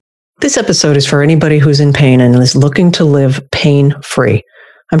This episode is for anybody who's in pain and is looking to live pain-free.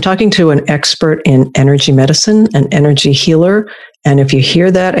 I'm talking to an expert in energy medicine, an energy healer. And if you hear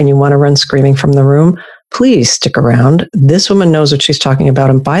that and you want to run screaming from the room, please stick around. This woman knows what she's talking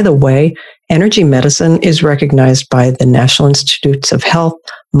about. And by the way, energy medicine is recognized by the National Institutes of Health.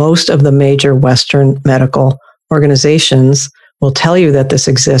 Most of the major Western medical organizations will tell you that this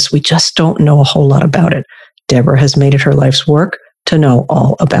exists. We just don't know a whole lot about it. Deborah has made it her life's work to know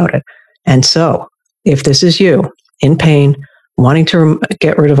all about it. And so, if this is you, in pain, wanting to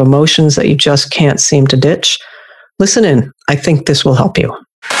get rid of emotions that you just can't seem to ditch, listen in. I think this will help you.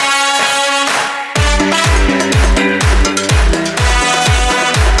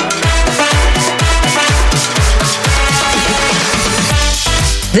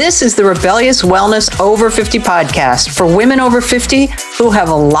 This is the Rebellious Wellness Over 50 podcast for women over 50 who have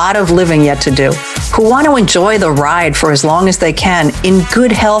a lot of living yet to do, who want to enjoy the ride for as long as they can in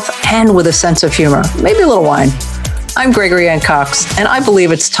good health and with a sense of humor, maybe a little wine. I'm Gregory Ann Cox, and I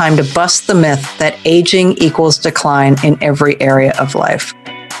believe it's time to bust the myth that aging equals decline in every area of life.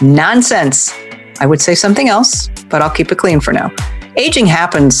 Nonsense. I would say something else, but I'll keep it clean for now. Aging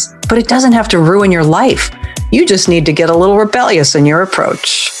happens, but it doesn't have to ruin your life. You just need to get a little rebellious in your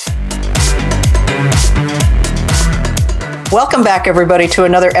approach. Welcome back, everybody, to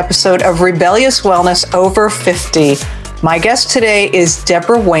another episode of Rebellious Wellness Over 50. My guest today is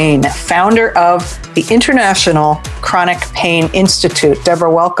Deborah Wayne, founder of the International Chronic Pain Institute.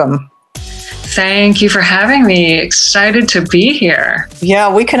 Deborah, welcome. Thank you for having me. Excited to be here.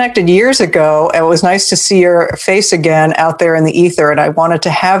 Yeah, we connected years ago. It was nice to see your face again out there in the ether, and I wanted to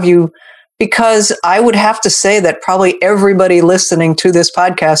have you because I would have to say that probably everybody listening to this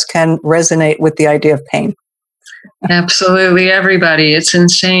podcast can resonate with the idea of pain. Absolutely, everybody. It's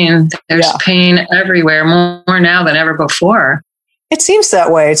insane. There's pain everywhere, more now than ever before. It seems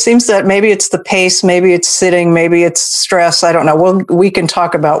that way. It seems that maybe it's the pace, maybe it's sitting, maybe it's stress. I don't know. We can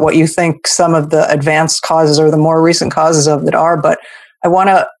talk about what you think some of the advanced causes or the more recent causes of it are, but I want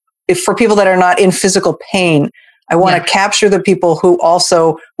to, for people that are not in physical pain, I want to capture the people who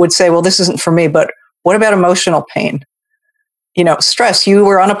also would say, well, this isn't for me, but what about emotional pain? You know, stress. You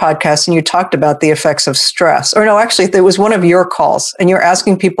were on a podcast and you talked about the effects of stress. Or no, actually, there was one of your calls and you're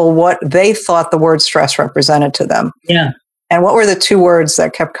asking people what they thought the word stress represented to them. Yeah. And what were the two words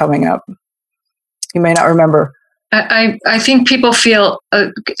that kept coming up? You may not remember. I think people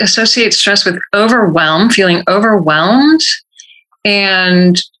associate stress with feeling overwhelmed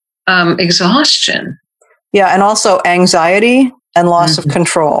and exhaustion. Yeah, and also anxiety and loss of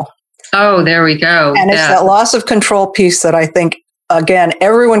control. Oh, there we go. And it's that loss of control piece that I think, again,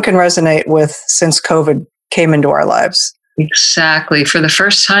 everyone can resonate with since COVID came into our lives. Exactly. For the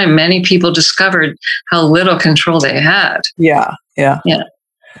first time, many people discovered how little control they had. Yeah.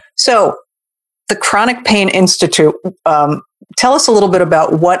 So the Chronic Pain Institute, tell us a little bit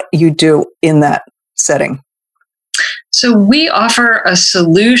about what you do in that setting. So we offer a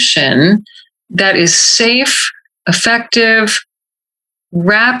solution that is safe, effective,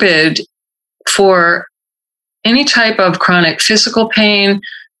 rapid for any type of chronic physical pain,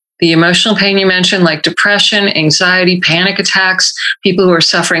 the emotional pain you mentioned, like depression, anxiety, panic attacks, people who are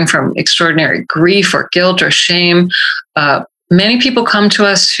suffering from extraordinary grief or guilt or shame. Many people come to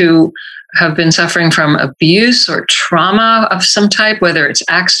us who have been suffering from abuse or trauma of some type, whether it's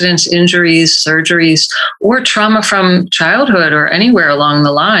accidents, injuries, surgeries, or trauma from childhood or anywhere along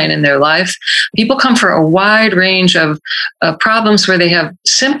the line in their life. People come for a wide range of problems where they have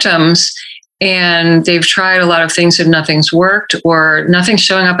symptoms and they've tried a lot of things and nothing's worked or nothing's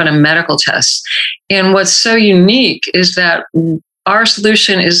showing up in a medical test. And what's so unique is that our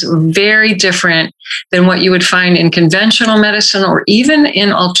solution is very different than what you would find in conventional medicine or even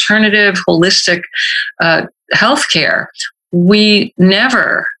in alternative holistic healthcare. We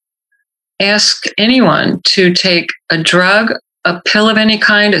never ask anyone to take a drug, a pill of any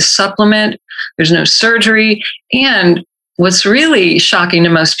kind, a supplement. There's no surgery. And what's really shocking to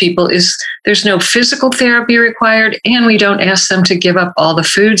most people is there's no physical therapy required, and we don't ask them to give up all the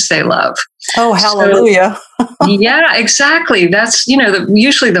foods they love. Oh, hallelujah. So, yeah, exactly. That's,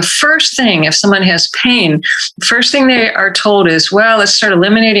 usually the first thing, if someone has pain, the first thing they are told is, well, let's start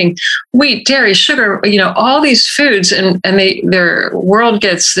eliminating wheat, dairy, sugar, all these foods. And their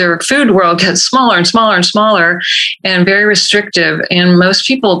food world gets smaller and smaller and smaller and very restrictive. And most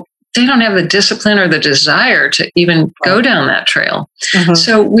people, they don't have the discipline or the desire to even go down that trail. Mm-hmm.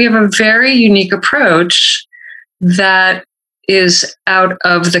 So we have a very unique approach that is out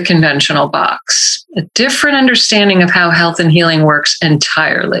of the conventional box, a different understanding of how health and healing works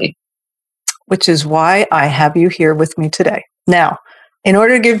entirely. Which is why I have you here with me today. Now, In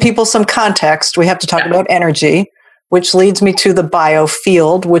order to give people some context, we have to talk about energy, which leads me to the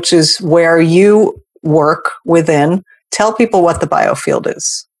biofield, which is where you work within. Tell people what the biofield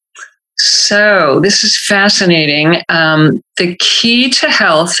is. So this is fascinating. The key to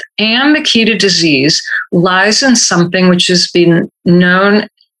health and the key to disease lies in something which has been known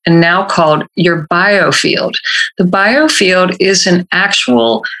and now called your biofield. The biofield is an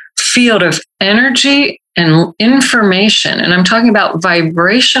actual field of energy and information, and I'm talking about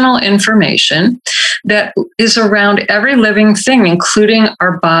vibrational information that is around every living thing, including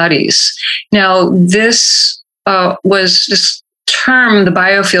our bodies. Now, this term, the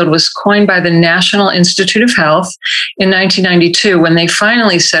biofield, was coined by the National Institute of Health in 1992 when they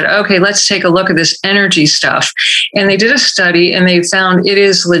finally said, okay, let's take a look at this energy stuff. And they did a study and they found it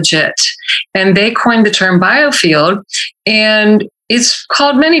is legit. And they coined the term biofield, and it's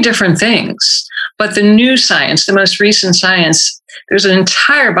called many different things. But the new science, the most recent science, there's an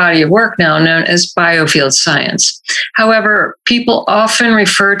entire body of work now known as biofield science. However, people often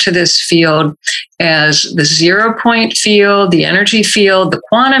refer to this field as the 0 point field, the energy field, the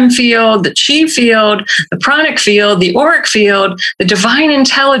quantum field, the chi field, the pranic field, the auric field, the divine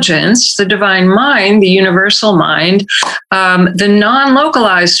intelligence, the divine mind, the universal mind, the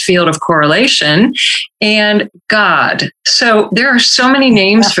non-localized field of correlation, and God. So there are so many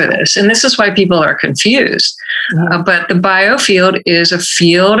names for this, and this is why people are confused. But the biofield is a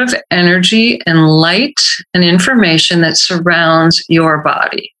field of energy and light and information that surrounds your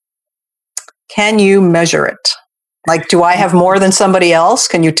body. Can you measure it? Like, do I have more than somebody else?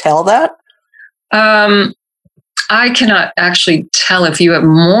 Can you tell that? I cannot actually tell if you have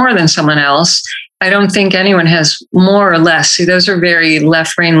more than someone else. I don't think anyone has more or less. See, those are very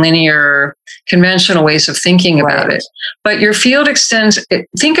left brain linear, conventional ways of thinking about it. But your field extends,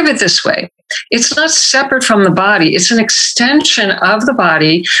 think of it this way. It's not separate from the body. It's an extension of the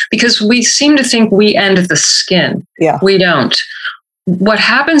body, because we seem to think we end at the skin. Yeah. We don't. What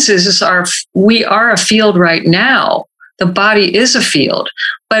happens is we are a field right now. The body is a field,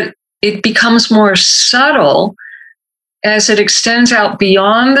 but it becomes more subtle as it extends out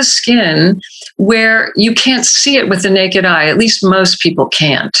beyond the skin, where you can't see it with the naked eye. At least most people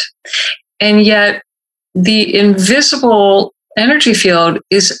can't. And yet the invisible energy field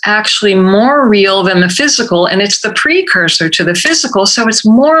is actually more real than the physical, and it's the precursor to the physical. So it's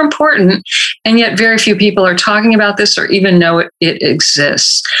more important. And yet very few people are talking about this or even know it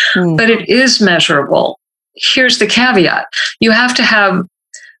exists. But it is measurable. Here's the caveat. You have to have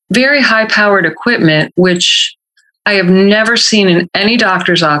very high powered equipment, which I have never seen in any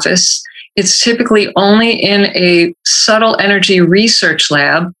doctor's office. It's typically only in a subtle energy research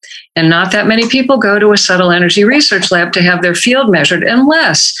lab, and not that many people go to a subtle energy research lab to have their field measured,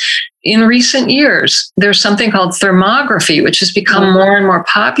 unless in recent years, there's something called thermography, which has become more and more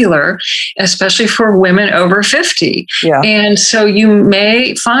popular, especially for women over 50. Yeah. And so you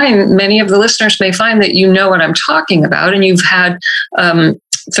may find, many of the listeners may find that you know what I'm talking about, and you've had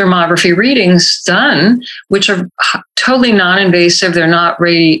thermography readings done, which are totally non-invasive. They're not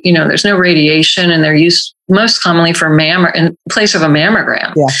there's no radiation, and they're used most commonly for in place of a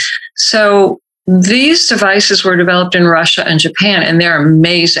mammogram. Yeah. So these devices were developed in Russia and Japan, and they're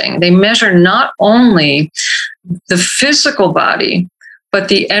amazing. They measure not only the physical body, but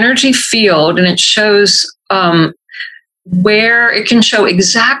the energy field, and it shows where it can show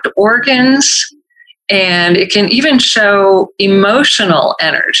exact organs, and it can even show emotional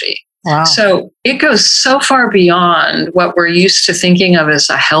energy. Wow. So it goes so far beyond what we're used to thinking of as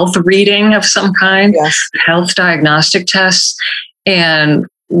a health reading of some kind, health diagnostic tests. And,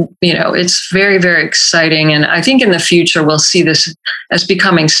 it's very, very exciting. And I think in the future, we'll see this as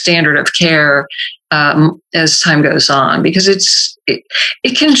becoming standard of care as time goes on, because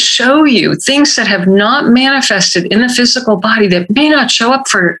it can show you things that have not manifested in the physical body that may not show up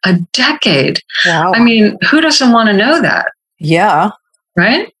for a decade. Wow. I mean, who doesn't want to know that? Yeah.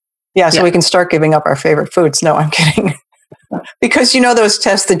 Right? Yeah, so we can start giving up our favorite foods. No, I'm kidding. Because those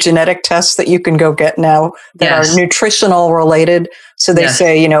tests, the genetic tests that you can go get now that are nutritional related. So they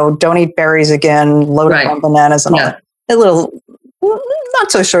say, don't eat berries again, load up on bananas and all that. A little,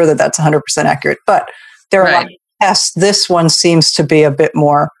 not so sure that that's 100% accurate, but there are a lot of tests. This one seems to be a bit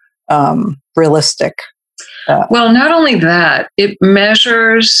more realistic. Well, not only that, it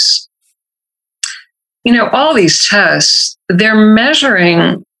measures, all these tests, they're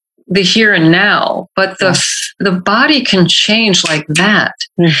measuring the here and now, but the body can change like that.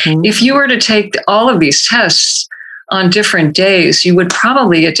 Mm-hmm. If you were to take all of these tests on different days, you would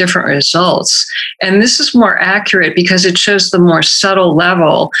probably get different results. And this is more accurate because it shows the more subtle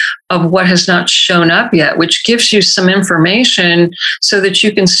level of what has not shown up yet, which gives you some information so that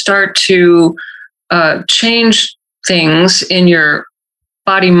you can start to change things in your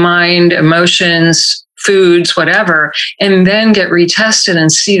body, mind, emotions, foods, whatever, and then get retested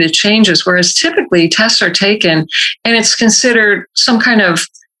and see the changes. Whereas typically tests are taken and it's considered some kind of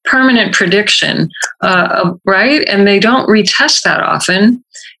permanent prediction, right? And they don't retest that often.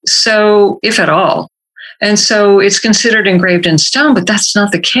 So, if at all. And so it's considered engraved in stone, but that's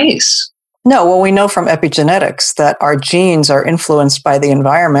not the case. No, well, we know from epigenetics that our genes are influenced by the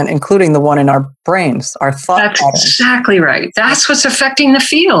environment, including the one in our brains, our thought That's patterns. exactly right. That's what's affecting the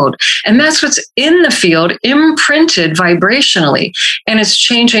field. And that's what's in the field, imprinted vibrationally. And it's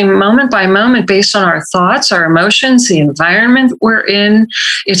changing moment by moment based on our thoughts, our emotions, the environment we're in.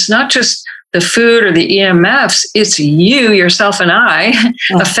 It's not just the food or the EMFs, it's you, yourself, and I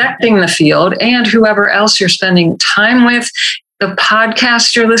affecting the field and whoever else you're spending time with. The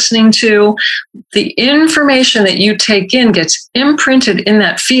podcast you're listening to, the information that you take in gets imprinted in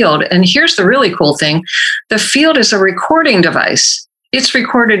that field. And here's the really cool thing. The field is a recording device. It's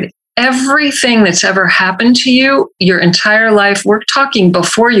recorded everything that's ever happened to you, your entire life. We're talking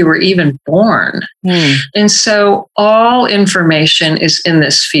before you were even born. And so all information is in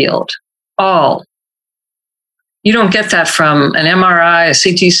this field. All. You don't get that from an MRI, a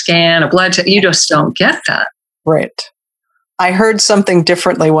CT scan, a blood test. You just don't get that. Right. I heard something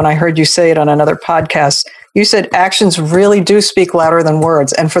differently when I heard you say it on another podcast. You said actions really do speak louder than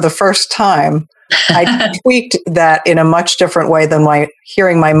words. And for the first time, I tweaked that in a much different way than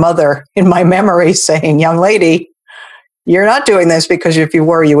hearing my mother in my memory saying, young lady, you're not doing this because if you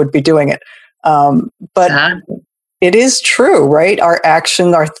were, you would be doing it. But it is true, right? Our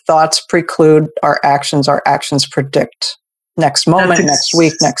thoughts preclude our actions predict next moment, next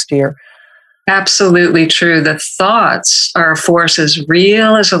week, next year. Absolutely true. The thoughts are a force as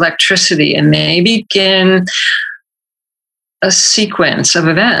real as electricity, and they begin a sequence of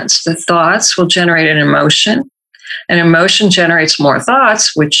events. The thoughts will generate an emotion. An emotion generates more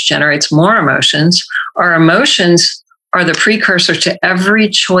thoughts, which generates more emotions. Our emotions are the precursor to every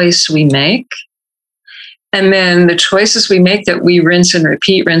choice we make. And then the choices we make that we rinse and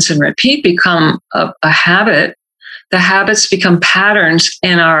repeat become a habit. The habits become patterns,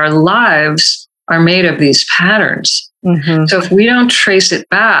 and our lives are made of these patterns. Mm-hmm. So if we don't trace it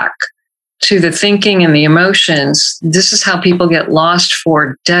back to the thinking and the emotions, this is how people get lost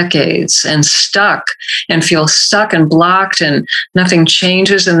for decades and stuck and feel stuck and blocked, and nothing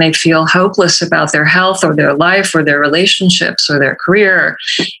changes, and they feel hopeless about their health or their life or their relationships or their career,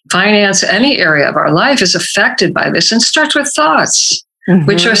 finance. Any area of our life is affected by this, and starts with thoughts, mm-hmm.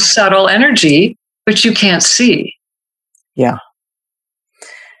 which are subtle energy, which you can't see. Yeah.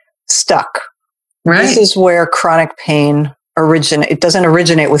 Stuck. Right. This is where chronic pain originates. It doesn't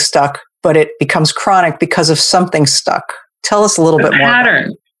originate with stuck, but it becomes chronic because of something stuck. Tell us a little bit more.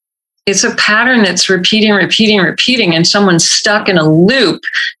 Pattern. It's a pattern that's repeating, and someone's stuck in a loop,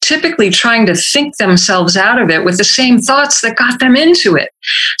 typically trying to think themselves out of it with the same thoughts that got them into it.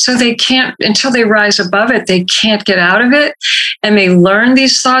 So they can't, until they rise above it, they can't get out of it. And they learn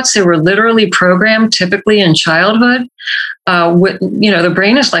these thoughts. They were literally programmed, typically in childhood. The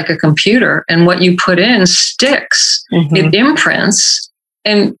brain is like a computer, and what you put in sticks. Mm-hmm. It imprints,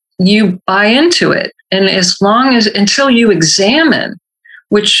 and you buy into it. And until you examine,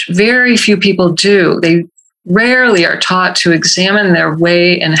 which very few people do, they rarely are taught to examine their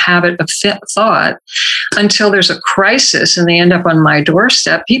way and habit of thought until there's a crisis and they end up on my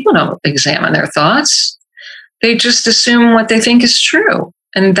doorstep. People don't examine their thoughts. They just assume what they think is true.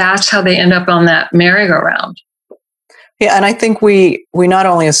 And that's how they end up on that merry-go-round. Yeah, and I think we not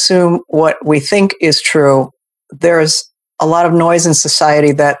only assume what we think is true, there's a lot of noise in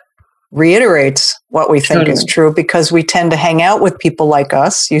society that reiterates what we think is true, because we tend to hang out with people like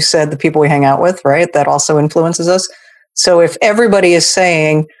us. You said the people we hang out with, right? That also influences us. So if everybody is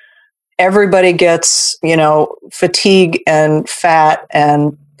saying everybody gets, fatigue and fat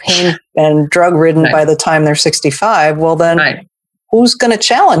and pain and drug ridden by the time they're 65, well then who's going to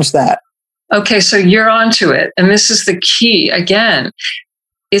challenge that? Okay, so you're onto it. And this is the key. Again,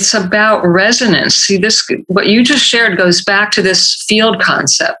 it's about resonance. See, what you just shared goes back to this field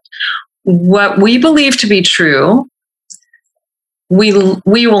concept. What we believe to be true, we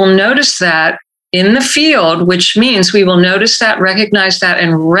will notice that in the field, which means we will notice that, recognize that,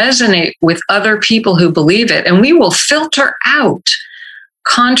 and resonate with other people who believe it. And we will filter out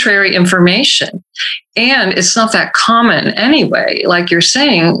contrary information. And it's not that common anyway. Like you're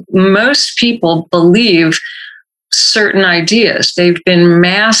saying, most people believe certain ideas. They've been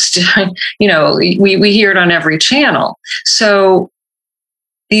masked, we hear it on every channel. So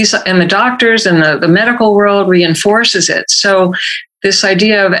these, and the doctors and the medical world reinforces it. So this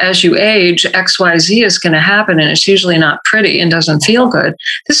idea of as you age, XYZ is going to happen, and it's usually not pretty and doesn't feel good.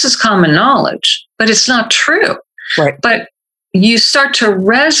 This is common knowledge, but it's not true. Right. But you start to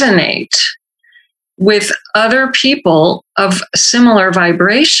resonate with other people of similar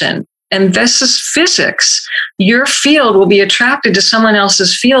vibration. And this is physics. Your field will be attracted to someone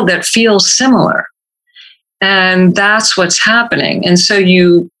else's field that feels similar. And that's what's happening. And so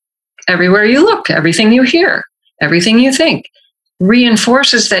everywhere you look, everything you hear, everything you think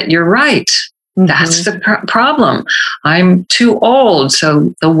reinforces that you're right. Mm-hmm. That's the problem. I'm too old,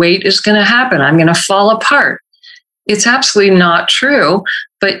 so the weight is going to happen. I'm going to fall apart. It's absolutely not true,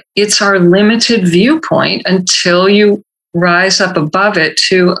 but it's our limited viewpoint until you rise up above it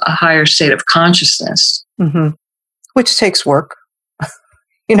to a higher state of consciousness. Mm-hmm. Which takes work.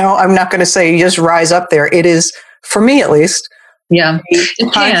 I'm not going to say you just rise up there. It is, for me at least, a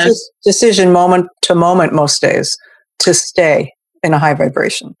conscious decision moment to moment most days to stay in a high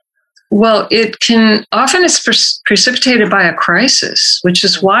vibration. Well, it's precipitated by a crisis, which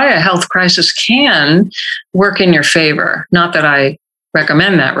is why a health crisis can work in your favor. Not that I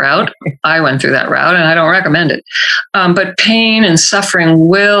recommend that route. I went through that route and I don't recommend it. But pain and suffering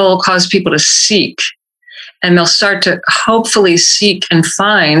will cause people to seek, and they'll start to hopefully seek and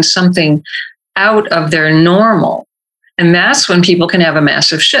find something out of their normal. And that's when people can have a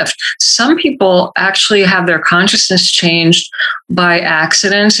massive shift. Some people actually have their consciousness changed by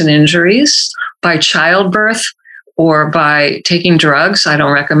accidents and injuries, by childbirth, or by taking drugs. I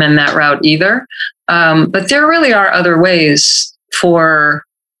don't recommend that route either. But there really are other ways for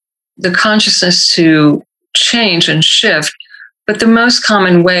the consciousness to change and shift. But the most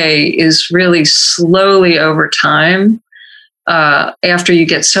common way is really slowly over time, after you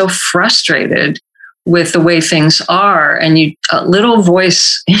get so frustrated with the way things are, and a little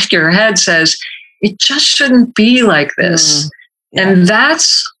voice in your head says, it just shouldn't be like this. Yeah. And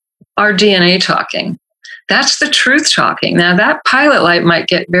that's our DNA talking. That's the truth talking. Now, that pilot light might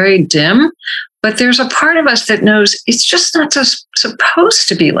get very dim, but there's a part of us that knows it's just not supposed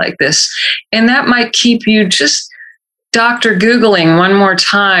to be like this. And that might keep you just Dr. Googling one more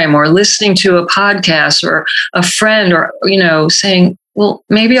time, or listening to a podcast, or a friend, or, saying, well,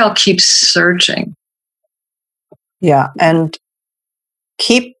 maybe I'll keep searching. Yeah. And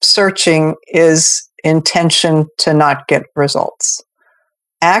keep searching is intention to not get results.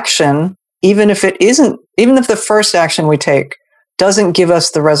 Action, even if the first action we take doesn't give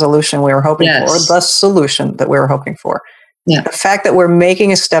us the resolution we were hoping for, the solution that we were hoping for. Yeah. The fact that we're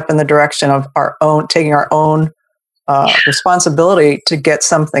making a step in the direction of taking our own responsibility to get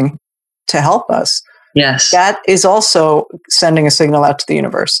something to help us. Yes. That is also sending a signal out to the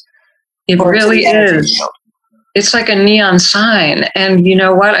universe. It really is. It's like a neon sign. And you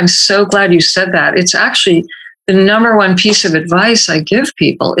know what? I'm so glad you said that. It's actually the number one piece of advice I give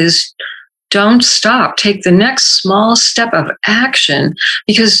people is don't stop. Take the next small step of action,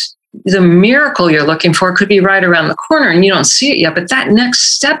 because the miracle you're looking for could be right around the corner and you don't see it yet. But that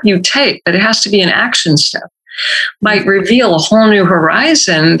next step you take, but it has to be an action step, might reveal a whole new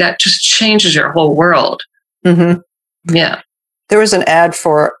horizon that just changes your whole world. Mm-hmm. Yeah. There was an ad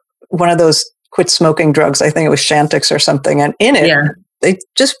for one of those quit smoking drugs. I think it was Chantix or something. And in it,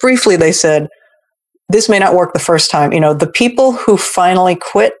 they said, this may not work the first time. The people who finally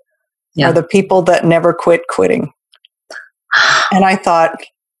quit are the people that never quit quitting. And I thought,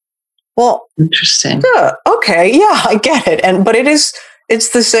 well, interesting. Okay. Yeah, I get it. But it's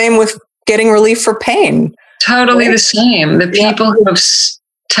the same with getting relief for pain. Totally the same. The people who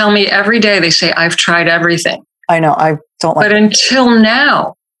tell me every day, they say, I've tried everything. I know. I don't like But until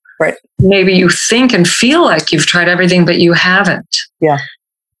now, right. Maybe you think and feel like you've tried everything, but you haven't. Yeah.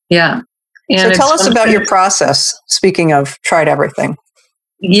 Yeah. And so tell us about your process. Speaking of tried everything.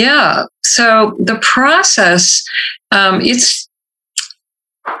 Yeah. So the process, it's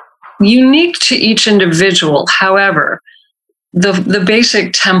unique to each individual. However, the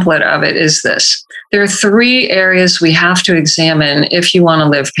basic template of it is this. There are 3 areas we have to examine if you want to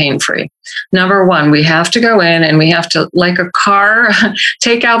live pain-free. Number 1, we have to go in and we have to, like a car,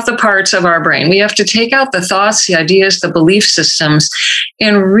 take out the parts of our brain. We have to take out the thoughts, the ideas, the belief systems,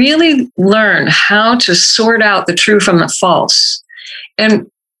 and really learn how to sort out the true from the false. And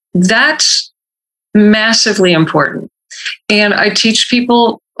that's massively important. And I teach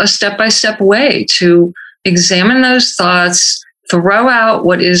people a step-by-step way to examine those thoughts, throw out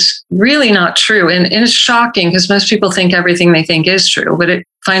what is really not true. And it's shocking because most people think everything they think is true, but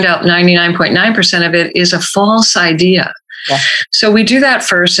find out 99.9% of it is a false idea. Yeah. So we do that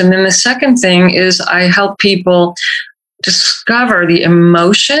first. And then the second thing is I help people discover the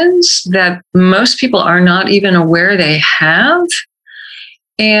emotions that most people are not even aware they have.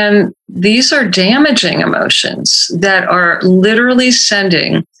 And these are damaging emotions that are literally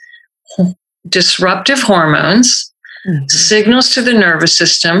sending disruptive hormones, signals to the nervous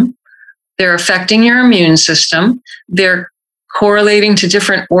system. They're affecting your immune system. They're correlating to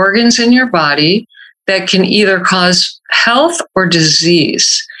different organs in your body that can either cause health or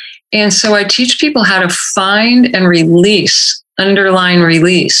disease. And so I teach people how to find and release, underline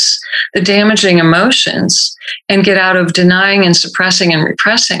release, the damaging emotions and get out of denying and suppressing and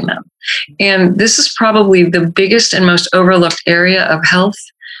repressing them. And this is probably the biggest and most overlooked area of health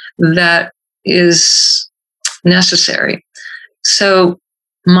that is necessary. So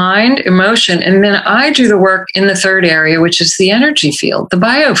mind, emotion, and then I do the work in the third area, which is the energy field, the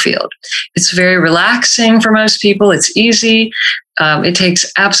biofield. It's very relaxing for most people. It's easy. It takes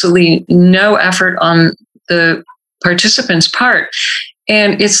absolutely no effort on the participant's part.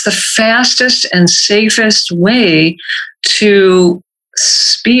 And it's the fastest and safest way to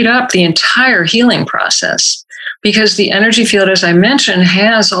speed up the entire healing process. Because the energy field, as I mentioned,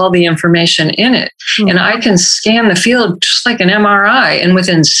 has all the information in it. Mm-hmm. And I can scan the field just like an MRI. And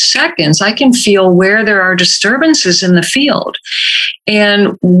within seconds, I can feel where there are disturbances in the field.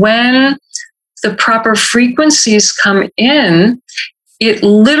 And when the proper frequencies come in, it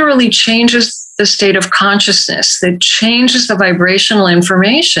literally changes the state of consciousness, that changes the vibrational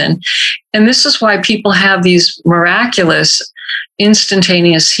information. And this is why people have these miraculous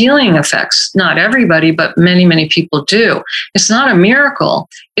instantaneous healing effects. Not everybody, but many, many people do. It's not a miracle.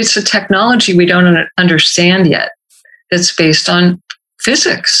 It's a technology we don't understand yet. It's based on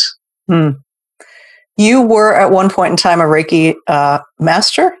physics. You were at one point in time a Reiki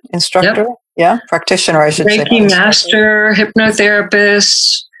master, instructor? Yep. Yeah, practitioner, I should say. Reiki master,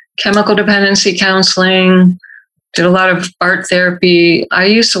 hypnotherapist, chemical dependency counseling, did a lot of art therapy. I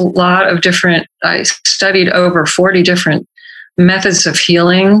used I studied over 40 different methods of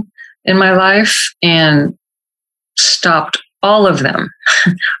healing in my life and stopped all of them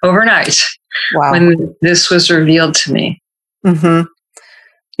overnight. Wow. When this was revealed to me. Mm-hmm.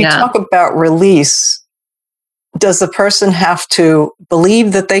 You talk about release. Does the person have to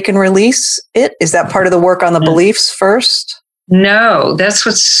believe that they can release it? Is that part of the work on the beliefs first? No, that's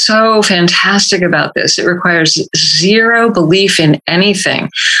what's so fantastic about this. It requires zero belief in anything.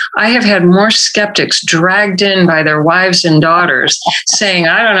 I have had more skeptics dragged in by their wives and daughters saying,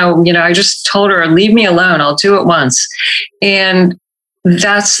 I don't know, I just told her, leave me alone. I'll do it once. And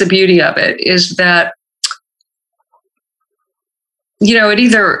that's the beauty of it, is that it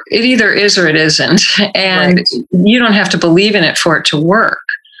either is or it isn't. And right. You don't have to believe in it for it to work.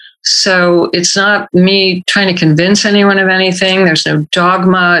 So it's not me trying to convince anyone of anything. There's no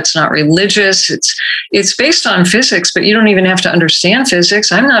dogma. It's not religious. It's based on physics, but you don't even have to understand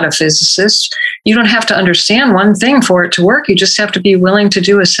physics. I'm not a physicist. You don't have to understand one thing for it to work. You just have to be willing to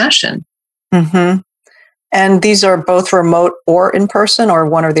do a session. Mm-hmm. And these are both remote or in person, or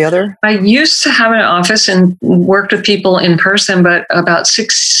one or the other? I used to have an office and worked with people in person, but about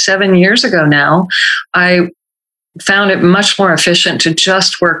 6-7 years ago now, I found it much more efficient to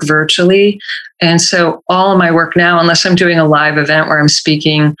just work virtually. And so all of my work now, unless I'm doing a live event where I'm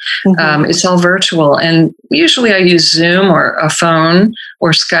speaking, it's all virtual. And usually I use Zoom or a phone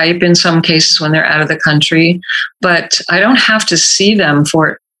or Skype in some cases when they're out of the country. But I don't have to see them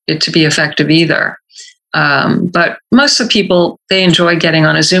for it to be effective either. But most of the people, they enjoy getting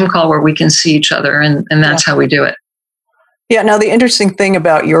on a Zoom call where we can see each other, and that's how we do it. Yeah. Now, the interesting thing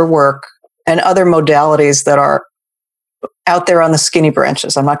about your work and other modalities that are out there on the skinny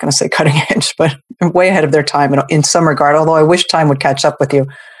branches, I'm not going to say cutting edge, but way ahead of their time in some regard, although I wish time would catch up with you.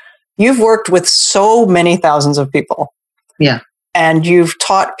 You've worked with so many thousands of people. Yeah. And you've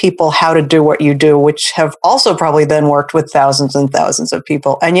taught people how to do what you do, which have also probably then worked with thousands and thousands of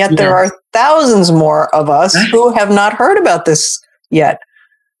people. And yet there are thousands more of us who have not heard about this yet.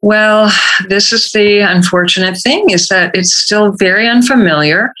 Well, this is the unfortunate thing, is that it's still very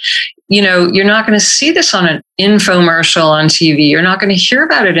unfamiliar. You're not going to see this on an infomercial on TV. You're not going to hear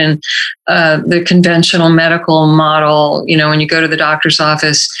about it in the conventional medical model, when you go to the doctor's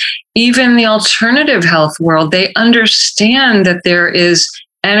office. Even the alternative health world, they understand that there is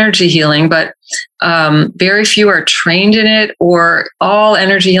energy healing, but Very few are trained in it, or all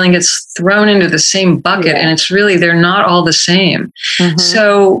energy healing gets thrown into the same bucket. And it's really, they're not all the same.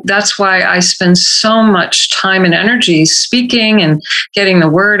 So that's why I spend so much time and energy speaking and getting the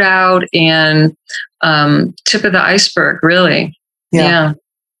word out, and tip of the iceberg, really. Yeah.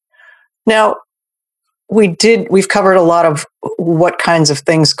 Now, we've covered a lot of what kinds of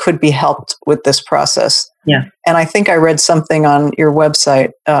things could be helped with this process. Yeah. And I think I read something on your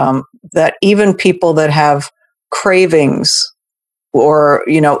website that even people that have cravings or,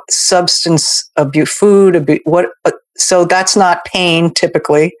 substance abuse, food abuse, so that's not pain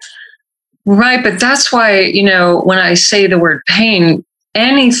typically. Right. But that's why, when I say the word pain,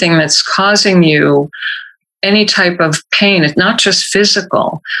 anything that's causing you any type of pain, it's not just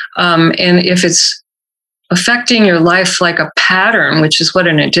physical. And if it's affecting your life like a pattern, which is what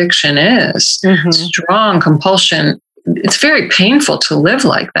an addiction is, strong compulsion, it's very painful to live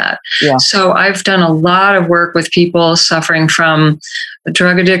like that. Yeah. So I've done a lot of work with people suffering from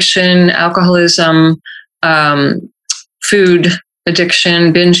drug addiction, alcoholism, food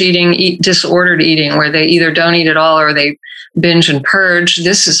addiction, binge eating, disordered eating, where they either don't eat at all or they binge and purge.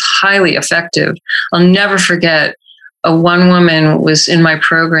 This is highly effective. I'll never forget, one woman was in my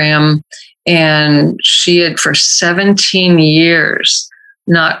program, and she had for 17 years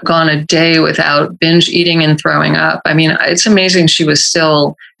not gone a day without binge eating and throwing up. I mean, it's amazing she was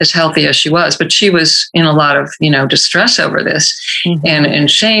still as healthy as she was, but she was in a lot of, distress over this,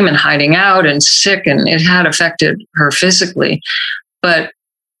 and shame and hiding out and sick, and it had affected her physically. But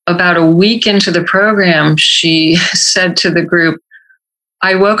about a week into the program, she said to the group,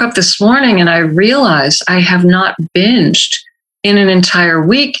 I woke up this morning and I realized I have not binged in an entire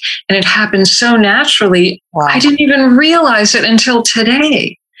week. And it happened so naturally. Wow. I didn't even realize it until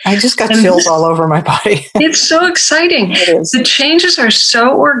today. I just got chills all over my body. It's so exciting. It is. The changes are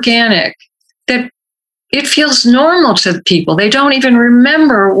so organic that it feels normal to people. They don't even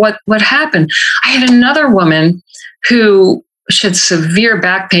remember what happened. I had another woman who had severe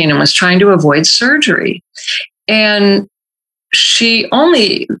back pain and was trying to avoid surgery. And she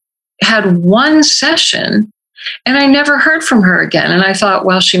only had one session, and I never heard from her again. And I thought,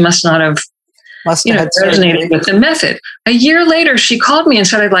 well, she must have resonated with the method. A year later, she called me and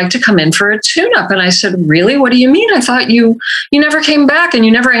said, I'd like to come in for a tune-up. And I said, really? What do you mean? I thought you never came back and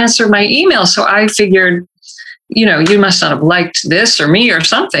you never answered my email. So I figured, you must not have liked this or me or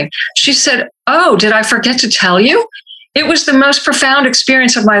something. She said, oh, did I forget to tell you? It was the most profound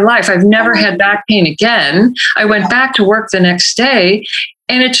experience of my life. I've never had back pain again. I went back to work the next day,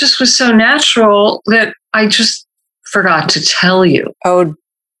 and it just was so natural that I just forgot to tell you. Oh,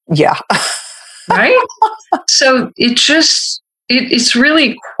 yeah. Right? So it's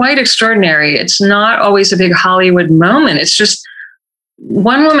really quite extraordinary. It's not always a big Hollywood moment. It's just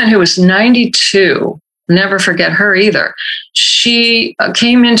one woman who was 92, never forget her either. She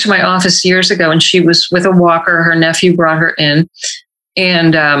came into my office years ago, and she was with a walker. Her nephew brought her in,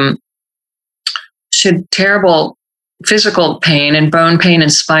 and she had terrible physical pain and bone pain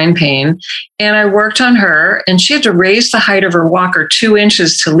and spine pain. And I worked on her, and she had to raise the height of her walker 2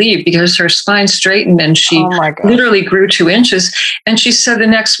 inches to leave because her spine straightened, and she literally grew 2 inches. And she said the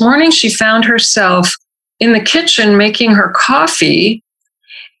next morning she found herself in the kitchen making her coffee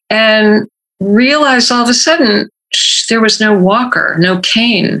and realized all of a sudden there was no walker, no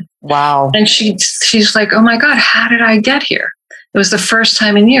cane. Wow. And she's like, oh my God, how did I get here? It was the first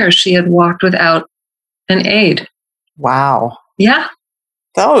time in years she had walked without an aid. Wow. Yeah.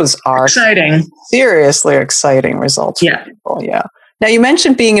 Those are exciting. Seriously exciting results for people. Yeah. Now, you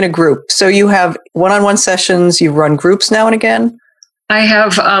mentioned being in a group. So you have one-on-one sessions, you run groups now and again? I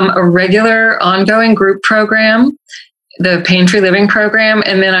have a regular ongoing group program, the Pain-Free Living program.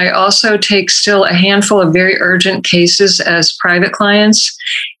 And then I also take still a handful of very urgent cases as private clients.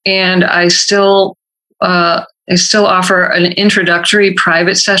 And I still offer an introductory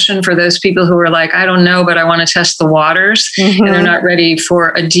private session for those people who are like, I don't know, but I want to test the waters, and they're not ready for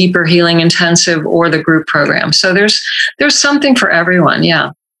a deeper healing intensive or the group program. So there's something for everyone.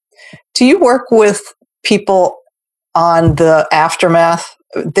 Yeah. Do you work with people on the aftermath?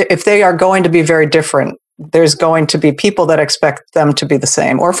 If they are going to be very different, there's going to be people that expect them to be the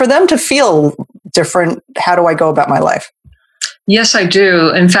same, or for them to feel different. How do I go about my life? Yes, I do.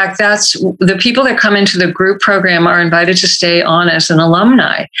 In fact, that's the people that come into the group program are invited to stay on as an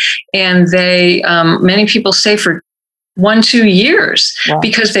alumni. And they, many people stay for 1-2 years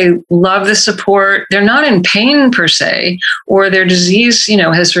because they love the support. They're not in pain per se, or their disease,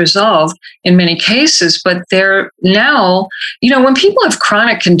 has resolved in many cases, but they're now, when people have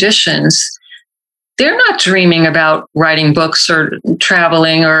chronic conditions, they're not dreaming about writing books or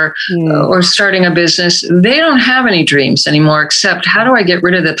traveling or starting a business. They don't have any dreams anymore, except how do I get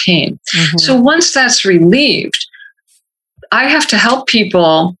rid of the pain? Mm-hmm. So once that's relieved, I have to help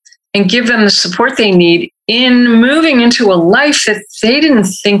people and give them the support they need in moving into a life that they didn't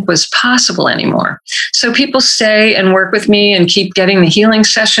think was possible anymore. So people stay and work with me and keep getting the healing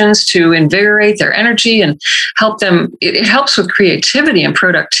sessions to invigorate their energy and help them. It helps with creativity and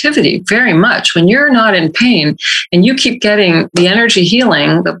productivity very much. When you're not in pain and you keep getting the energy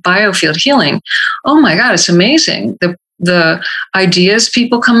healing, the biofield healing, oh my God, it's amazing. The ideas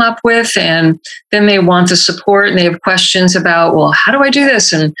people come up with, and then they want the support and they have questions about, well, how do I do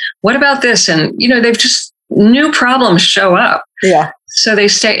this? And what about this? And, they've just new problems show up. Yeah. So they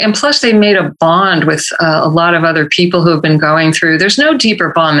stay. And plus they made a bond with a lot of other people who have been going through. There's no deeper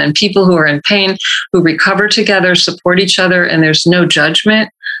bond than people who are in pain, who recover together, support each other, and there's no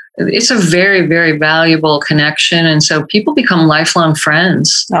judgment. It's a very, very valuable connection. And so people become lifelong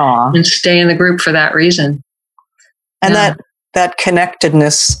friends. Aww. And stay in the group for that reason. And that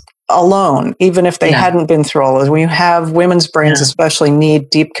connectedness alone, even if they hadn't been through all of it, when you have women's brains especially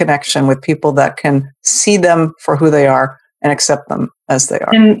need deep connection with people that can see them for who they are and accept them as they are.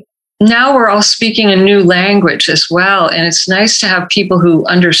 And now we're all speaking a new language as well. And it's nice to have people who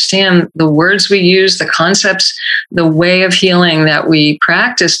understand the words we use, the concepts, the way of healing that we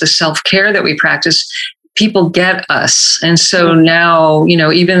practice, the self-care that we practice. People get us. And so now,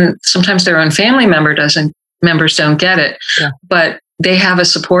 even sometimes their own family members don't get it, but they have a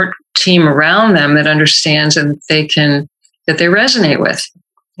support team around them that understands and that they resonate with.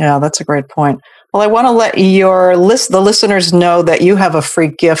 Yeah, that's a great point. Well, I want to let the listeners know that you have a free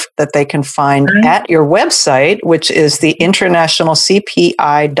gift that they can find at your website, which is the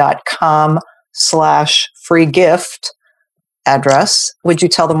internationalcpi.com/free gift address. Would you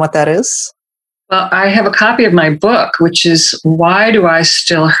tell them what that is? Well, I have a copy of my book, which is Why Do I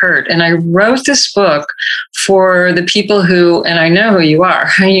Still Hurt? And I wrote this book for the people who, and I know who you are,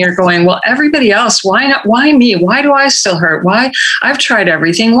 and you're going, well, everybody else, why not? Why me? Why do I still hurt? Why? I've tried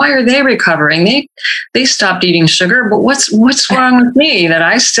everything. Why are they recovering? They stopped eating sugar, but what's wrong with me that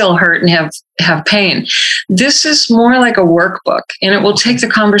I still hurt and have pain? This is more like a workbook, and it will take the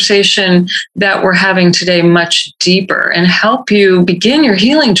conversation that we're having today much deeper and help you begin your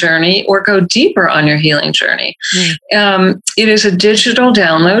healing journey or go deeper on your healing journey. It is a digital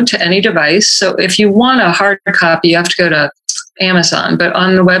download to any device. So if you want a hard copy, you have to go to Amazon, but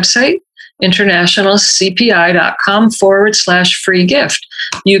on the website, internationalcpi.com/free gift,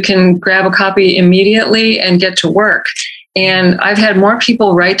 you can grab a copy immediately and get to work. And I've had more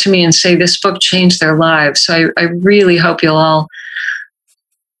people write to me and say this book changed their lives. So I really hope you'll all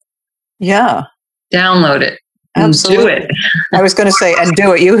download it. Absolutely. Do it. I was going to say, and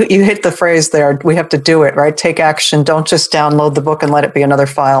do it. You hit the phrase there. We have to do it, right? Take action. Don't just download the book and let it be another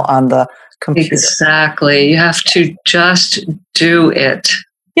file on the computer. Exactly. You have to just do it.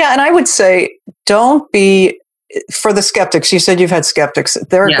 Yeah. And I would say, don't be, for the skeptics, you said you've had skeptics.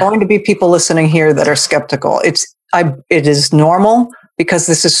 There are going to be people listening here that are skeptical. It is normal because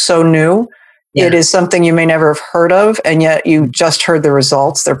this is so new. Yeah. It is something you may never have heard of, and yet you just heard the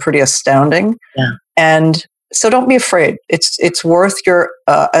results. They're pretty astounding. Yeah. And so don't be afraid. It's worth your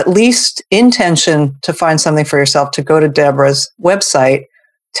at least intention to find something for yourself, to go to Deborah's website,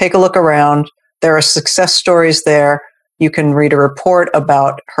 take a look around. There are success stories there. You can read a report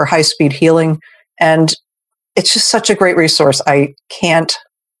about her high-speed healing, and it's just such a great resource. I can't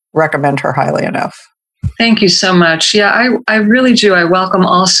recommend her highly enough. Thank you so much. Yeah, I really do. I welcome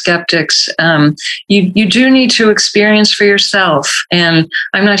all skeptics. You do need to experience for yourself, and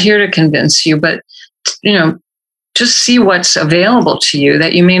I'm not here to convince you, but just see what's available to you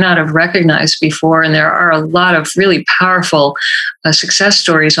that you may not have recognized before. And there are a lot of really powerful success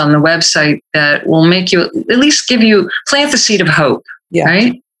stories on the website that will make you, at least plant the seed of hope. Yeah.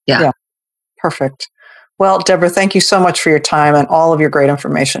 Right? Yeah. Perfect. Well, Deborah, thank you so much for your time and all of your great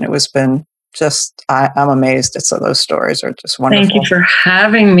information. It was been just, I'm amazed at those stories are just wonderful. Thank you for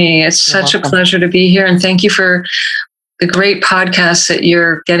having me. It's such a pleasure to be here. And thank you for the great podcasts that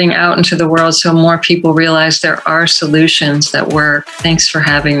you're getting out into the world so more people realize there are solutions that work. Thanks for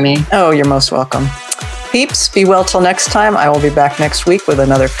having me. Oh, you're most welcome. Peeps, be well till next time. I will be back next week with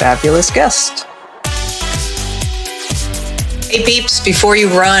another fabulous guest. Hey peeps, before you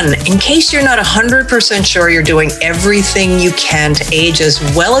run, in case you're not 100% sure you're doing everything you can to age as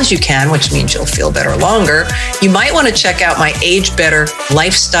well as you can, which means you'll feel better longer, you might want to check out my Age Better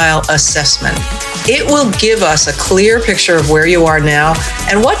Lifestyle Assessment. It will give us a clear picture of where you are now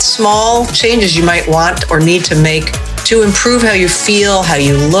and what small changes you might want or need to make to improve how you feel, how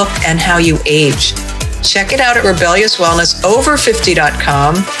you look, and how you age. Check it out at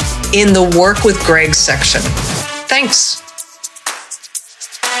rebelliouswellnessover50.com in the Work with Greg section. Thanks.